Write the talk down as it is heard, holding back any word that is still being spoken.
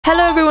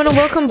Hello everyone and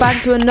welcome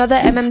back to another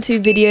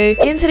MM2 video.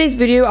 In today's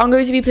video, I'm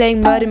going to be playing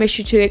Murder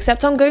Mystery 2,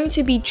 except I'm going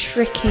to be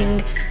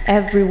tricking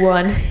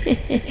everyone.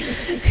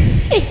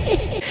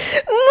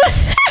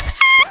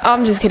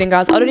 I'm just kidding,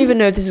 guys. I don't even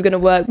know if this is going to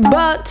work,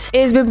 but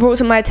it has been brought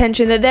to my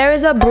attention that there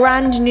is a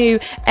brand new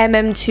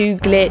MM2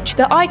 glitch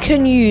that I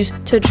can use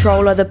to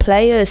troll other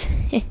players.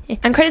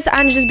 And credits to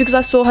Angela's because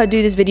I saw her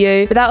do this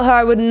video. Without her,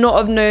 I would not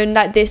have known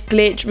that this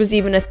glitch was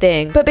even a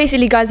thing. But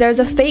basically, guys, there is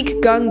a fake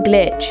gun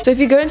glitch. So if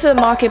you go into the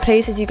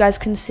marketplace, as you guys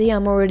can see,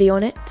 I'm already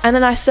on it. And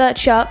then I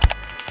search up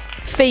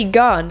fake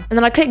gun. And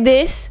then I click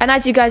this. And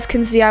as you guys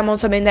can see, I'm on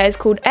something that is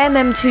called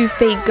MM2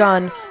 fake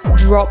gun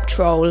drop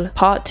troll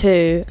part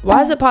 2.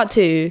 Why is it part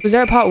 2? Was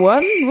there a part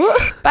 1?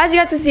 What? But as you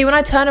guys can see, when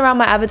I turn around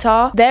my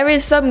avatar, there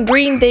is some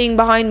green thing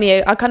behind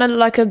me. I kind of look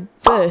like a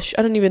bush.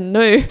 I don't even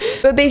know.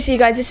 But basically,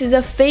 guys, this is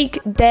a fake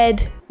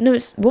dead... No,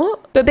 it's...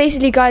 What? But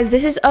basically, guys,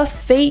 this is a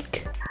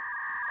fake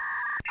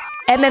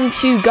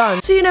MM2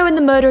 gun. So you know when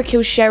the murderer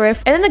kills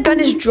sheriff and then the gun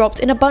is dropped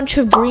in a bunch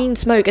of green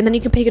smoke and then you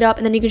can pick it up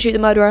and then you can shoot the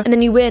murderer and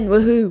then you win.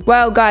 Woohoo.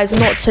 Well, guys,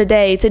 not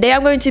today. Today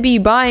I'm going to be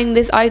buying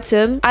this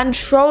item and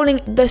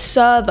trolling the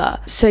server.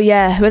 So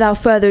yeah, without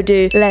further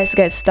ado, let's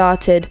get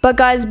started. But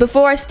guys,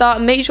 before I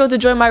start, make sure to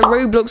join my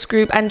Roblox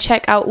group and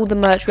check out all the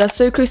merch. We are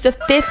so close to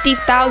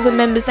 50,000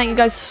 members. Thank you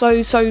guys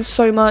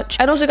so much.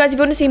 And also, guys, if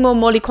you want to see more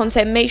Molly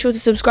content, make sure to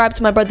subscribe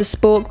to my brother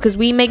Sport because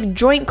we make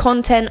joint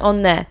content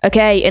on there.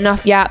 Okay,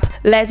 enough yap.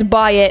 Let's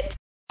buy it.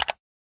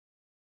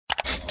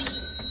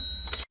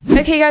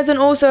 Okay, guys, and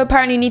also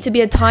apparently you need to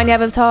be a tiny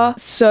avatar.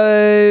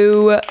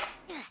 So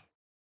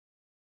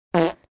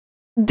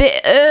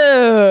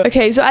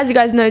okay, so as you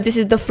guys know, this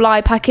is the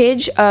fly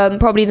package,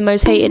 probably the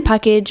most hated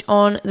package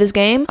on this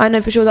game. I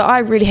know for sure that I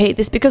really hate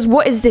this because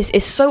what is this?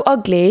 It's so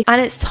ugly and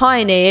it's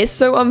tiny. It's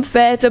so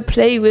unfair to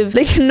play with.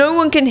 Like, no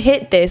one can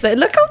hit this. Like,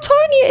 look how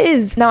tiny it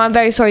is. Now, I'm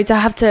very sorry to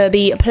have to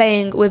be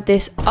playing with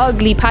this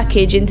ugly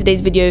package in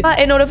today's video, but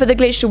in order for the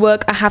glitch to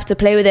work, I have to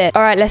play with it.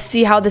 All right, let's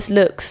see how this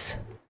looks.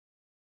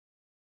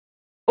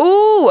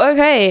 Oh,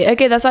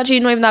 okay, that's actually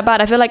not even that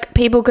bad. I feel like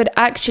people could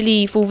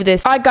actually fall for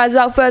this. All right, guys,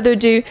 without further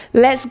ado,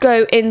 let's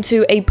go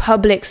into a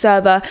public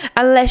server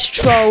and let's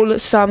troll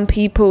some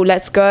people.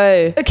 Let's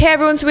go. Okay,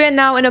 everyone, so we are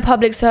now in a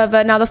public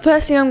server. Now, the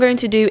first thing I'm going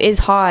to do is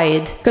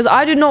hide because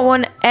I do not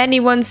want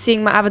anyone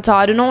seeing my avatar.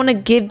 I do not want to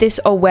give this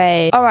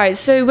away. All right,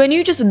 so when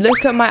you just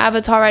look at my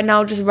avatar right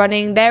now, just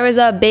running, there is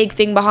a big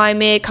thing behind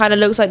me. It kind of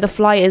looks like the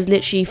fly is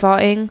literally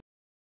farting.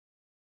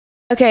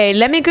 Okay,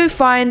 let me go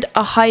find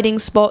a hiding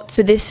spot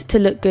for this to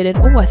look good. And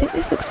oh, I think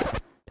this looks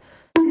good.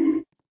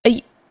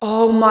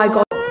 Oh my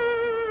god.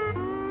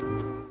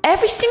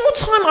 Every single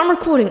time I'm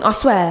recording, I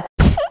swear.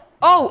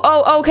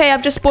 Oh, okay,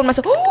 I've just spawned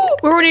myself. Oh,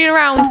 we're running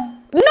around.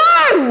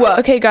 No!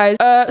 Okay, guys.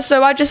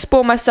 So I just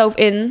spawned myself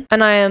in,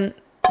 and I am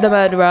the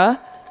murderer,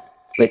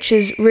 which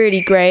is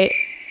really great.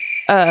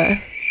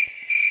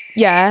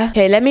 Yeah.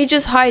 Okay, let me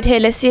just hide here.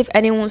 Let's see if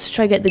anyone wants to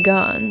try to get the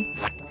gun.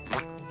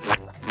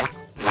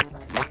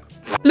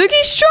 Look,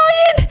 he's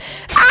trying!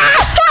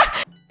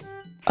 Ah!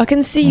 I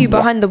can see you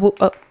behind the wall.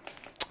 Oh,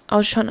 I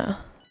was trying to...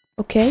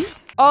 Okay.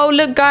 Oh,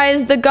 look,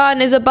 guys. The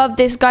gun is above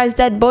this guy's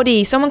dead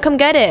body. Someone come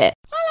get it.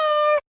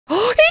 Hello.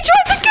 Oh, he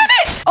tried to get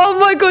it! Oh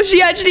my gosh, he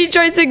actually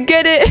tried to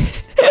get it.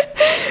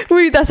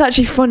 Wait, that's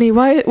actually funny.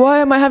 Why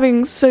am I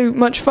having so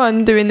much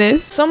fun doing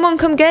this? Someone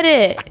come get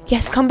it.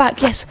 Yes, come back.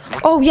 Yes.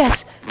 Oh,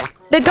 yes.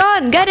 The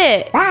gun. Get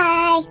it.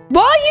 Bye.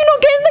 Why are you not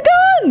getting the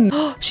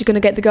gun? She's gonna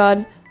get the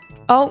gun.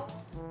 Oh.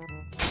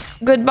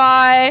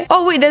 Goodbye.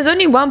 Oh, wait, there's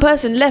only one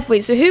person left.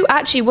 Wait, so who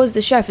actually was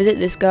the sheriff? Is it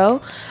this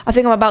girl? I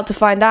think I'm about to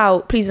find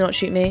out. Please do not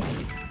shoot me.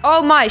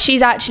 Oh my,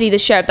 she's actually the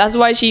sheriff. That's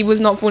why she was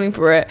not falling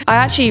for it. I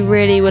actually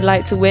really would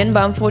like to win,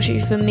 but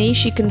unfortunately for me,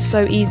 she can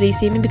so easily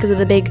see me because of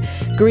the big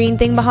green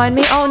thing behind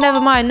me. Oh, never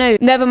mind. No,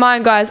 never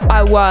mind, guys.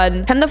 I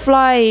won. Can the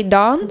fly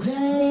dance?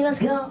 Let's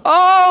go.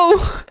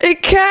 Oh,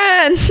 it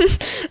can.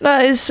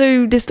 That is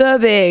so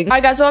disturbing. All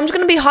right, guys, so I'm just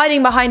going to be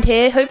hiding behind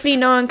here. Hopefully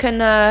no one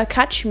can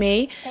catch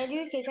me.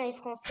 Salut, quelqu'un est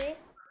français?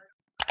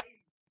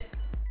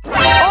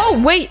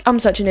 Oh, wait. I'm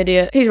such an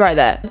idiot. He's right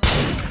there.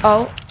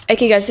 Oh,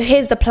 okay, guys. So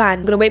here's the plan.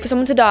 I'm going to wait for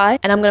someone to die.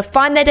 And I'm going to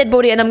find their dead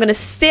body. And I'm going to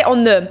sit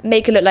on them.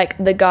 Make it look like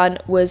the gun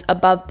was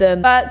above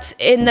them. But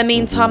in the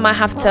meantime, I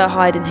have to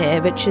hide in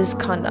here. Which is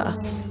kind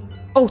of...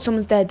 Oh,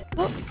 someone's dead.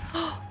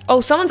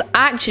 Oh, someone's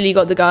actually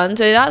got the gun.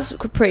 So that's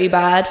pretty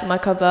bad for my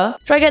cover.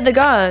 Try to get the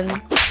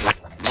gun.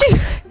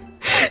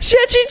 She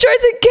actually tried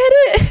to get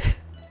it.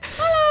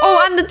 Hello.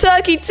 Oh, and the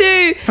turkey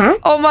too. Huh?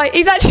 Oh my,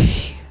 he's actually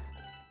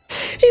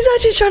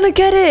trying to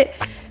get it.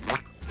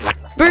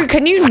 Bro,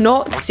 can you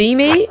not see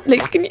me?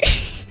 Like, can you?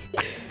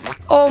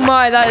 Oh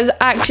my, that is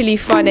actually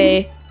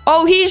funny.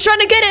 Oh, he's trying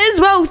to get it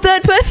as well.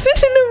 Third person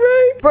in a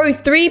row. Bro,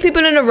 3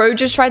 people in a row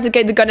just tried to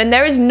get the gun and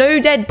there is no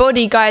dead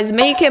body, guys.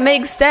 Make it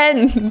make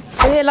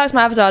sense. It likes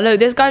my avatar. Look,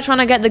 this guy's trying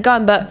to get the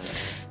gun, but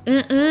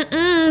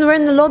we're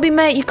in the lobby,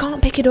 mate. You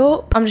can't pick it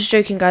up. I'm just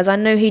joking, guys. I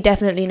know he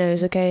definitely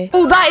knows, okay?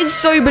 Oh, that is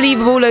so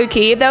believable,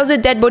 low-key. If there was a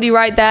dead body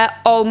right there,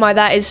 oh my,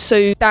 that is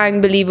so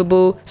dang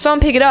believable. Someone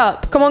pick it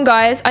up. Come on,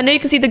 guys. I know you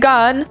can see the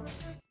gun.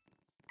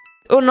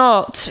 Or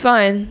not.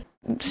 Fine.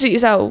 Suit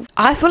yourself.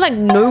 I feel like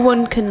no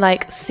one can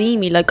like see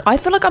me. Like I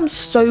feel like I'm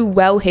so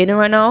well hidden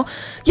right now.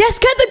 Yes,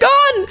 get the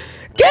gun!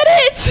 Get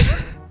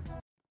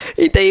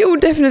it! They all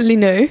definitely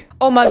know.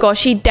 Oh my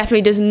gosh, he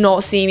definitely does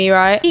not see me,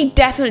 right? He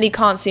definitely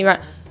can't see me, right?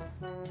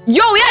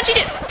 Yo, he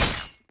actually did.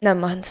 Never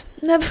mind.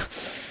 Never.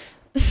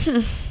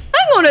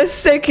 Hang on a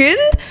second.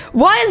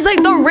 Why is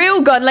like the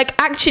real gun like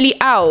actually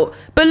out?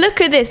 But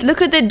look at this.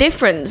 Look at the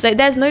difference. Like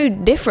there's no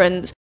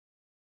difference.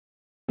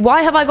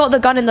 Why have I got the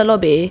gun in the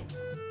lobby?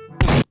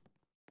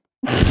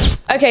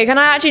 Okay, can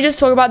I actually just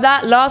talk about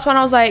that? Last one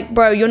I was like,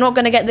 bro, you're not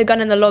gonna get the gun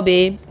in the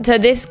lobby. To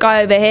this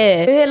guy over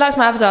here. Who here likes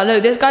my avatar?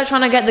 Look, this guy's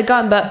trying to get the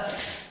gun, but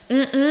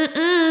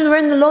we're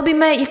in the lobby,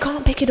 mate. You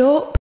can't pick it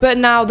up. But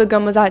now the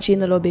gun was actually in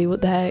the lobby.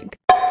 What the heck?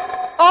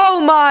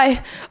 Oh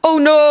my! Oh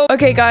no!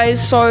 Okay,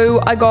 guys, so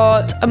I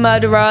got a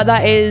murderer.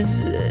 That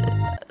is...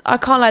 I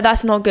can't lie,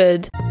 that's not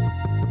good.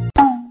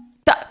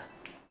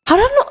 How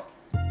did I not...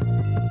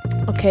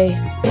 Okay.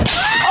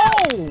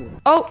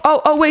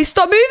 Oh, wait,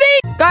 stop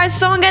moving! Guys,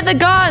 someone get the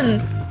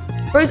gun!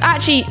 Bro's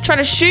actually trying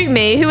to shoot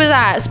me. Who was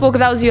that? Spork, if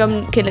that was you,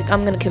 I'm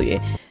gonna kill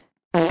you.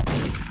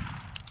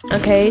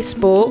 Okay,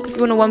 Spork, if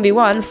you want a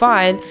 1v1,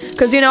 fine.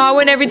 Because, you know, I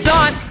win every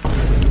time.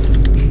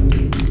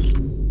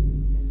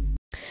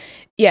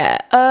 Yeah,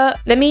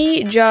 let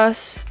me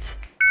just...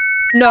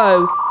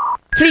 No.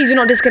 Please do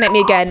not disconnect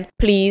me again,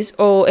 please.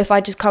 Or if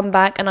I just come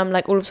back and I'm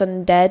like all of a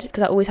sudden dead,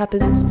 because that always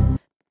happens.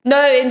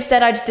 No,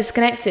 instead I just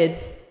disconnected.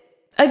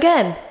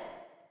 Again.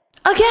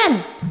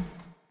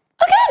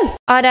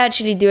 I'd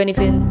actually do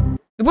anything.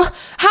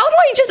 How do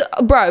I just...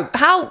 Bro,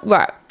 how do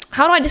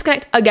I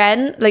disconnect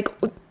again? Like,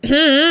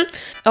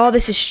 Oh,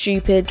 this is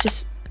stupid.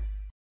 Just...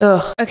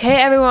 Ugh. Okay,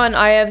 everyone,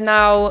 I have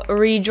now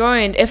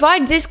rejoined. If I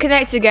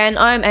disconnect again,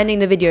 I'm ending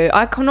the video.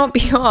 I cannot be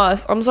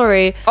arsed. I'm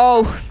sorry.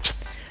 Oh,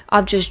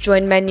 I've just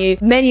joined Menu.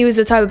 Menu is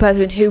the type of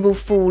person who will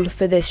fall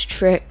for this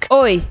trick.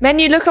 Oi,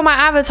 Menu, look at my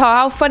avatar.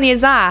 How funny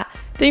is that?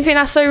 Don't you think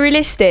that's so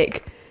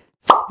realistic?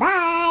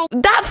 Bye.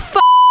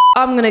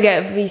 I'm gonna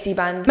get VC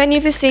banned. Menu,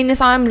 if you've seen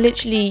this, I'm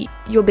literally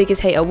your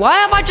biggest hater. Why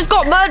have I just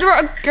got murderer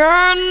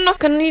again?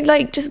 Can you,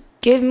 like, just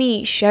give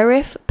me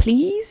sheriff,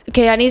 please?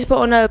 Okay, I need to put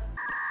on a...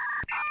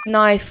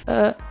 knife.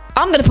 I'm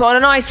gonna put on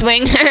an ice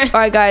wing. All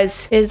right,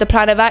 guys, here's the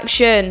plan of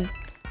action.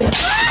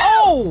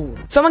 Oh!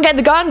 Someone get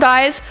the gun,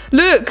 guys.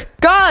 Look,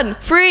 gun,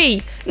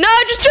 free. No,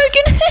 just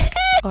joking.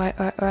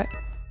 All right.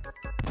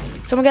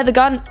 Someone get the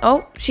gun.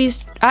 Oh,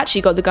 she's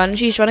actually got the gun.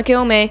 She's trying to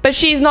kill me, but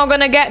she's not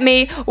gonna get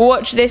me.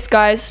 Watch this,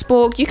 guys.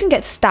 Spork, you can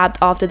get stabbed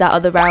after that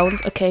other round.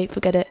 Okay,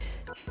 forget it.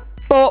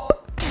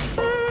 Bop.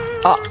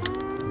 Oh.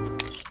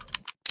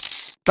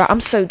 Right,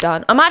 I'm so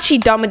done. I'm actually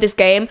done with this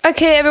game.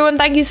 Okay, everyone,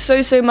 thank you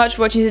so much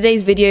for watching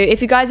today's video.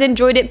 If you guys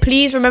enjoyed it,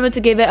 please remember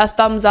to give it a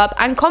thumbs up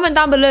and comment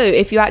down below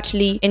if you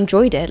actually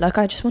enjoyed it. Like,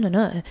 I just want to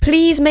know.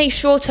 Please make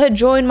sure to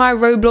join my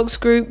Roblox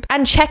group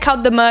and check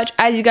out the merch.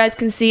 As you guys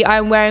can see,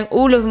 I'm wearing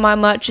all of my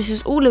merch. This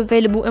is all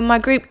available in my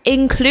group,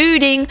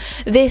 including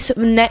this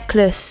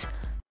necklace.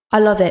 I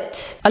love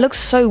it. I look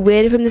so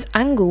weird from this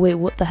angle. Wait,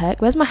 what the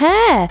heck? Where's my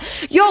hair?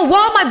 Yo,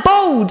 why am I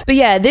bald? But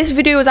yeah, this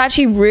video was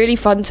actually really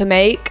fun to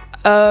make.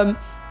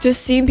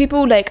 Just seeing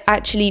people like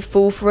actually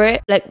fall for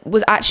it like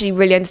was actually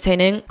really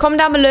entertaining. Comment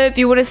down below if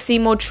you want to see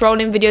more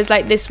trolling videos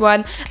like this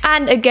one.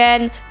 And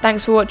again,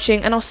 thanks for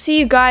watching and I'll see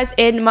you guys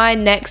in my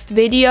next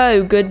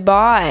video.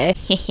 Goodbye.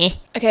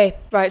 Okay,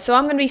 right, so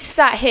I'm gonna be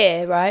sat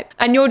here, right?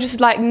 And you're just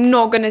like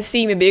not gonna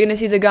see me, but you're gonna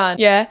see the gun,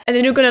 yeah? And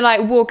then you're gonna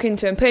like walk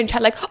into it and put in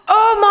chat like,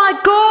 oh my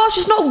gosh,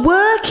 it's not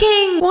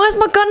working. Why is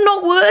my gun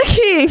not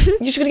working?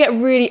 You're just gonna get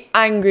really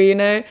angry, you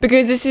know?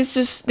 Because this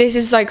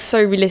is like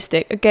so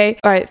realistic, okay?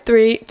 All right,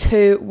 3,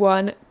 2,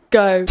 1,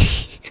 go.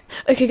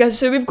 Okay, guys,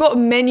 so we've got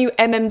Menu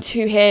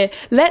MM2 here.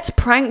 Let's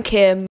prank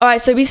him. All right,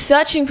 so he's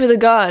searching for the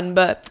gun,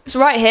 but it's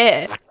right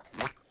here.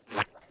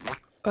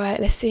 All right,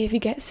 let's see if he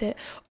gets it.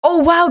 Oh,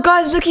 wow,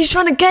 guys, look, he's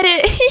trying to get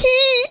it.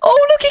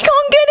 Oh, look, he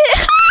can't get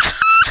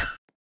it.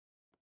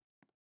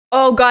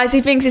 Oh, guys,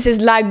 he thinks this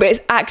is lag, but it's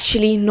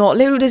actually not.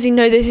 Little does he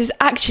know this is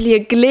actually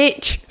a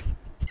glitch.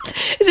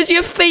 It's actually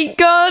a fake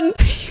gun.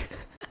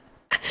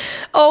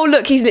 Oh,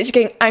 look, he's literally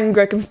getting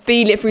angry. I can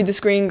feel it through the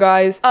screen,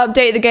 guys.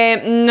 Update the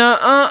game.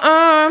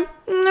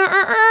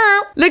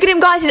 Look at him,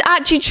 guys. He's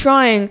actually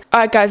trying. All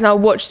right, guys, now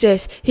watch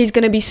this. He's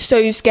going to be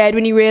so scared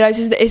when he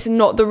realizes that it's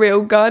not the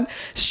real gun.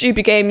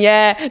 Stupid game,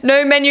 yeah.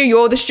 No, Menu,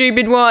 you're the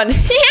stupid one.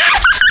 Yeah.